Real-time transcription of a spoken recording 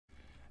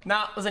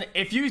Now, listen,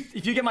 if you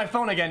get my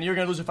phone again, you're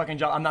gonna lose your fucking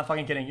job. I'm not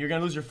fucking kidding. You're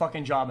gonna lose your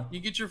fucking job. You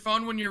get your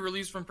phone when you're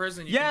released from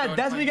prison. You Yeah,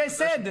 that's what you guys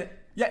said.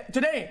 Yeah,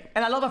 today.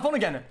 And I lost my phone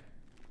again.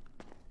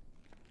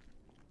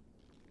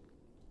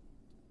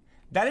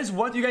 That is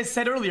what you guys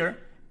said earlier,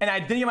 and I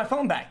didn't get my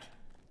phone back.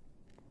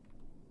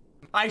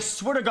 I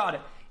swear to God,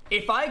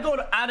 if I go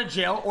out of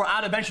jail or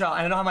out of bench trial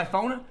and I don't have my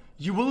phone,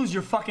 you will lose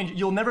your fucking...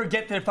 You'll never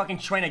get to the fucking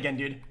train again,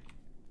 dude.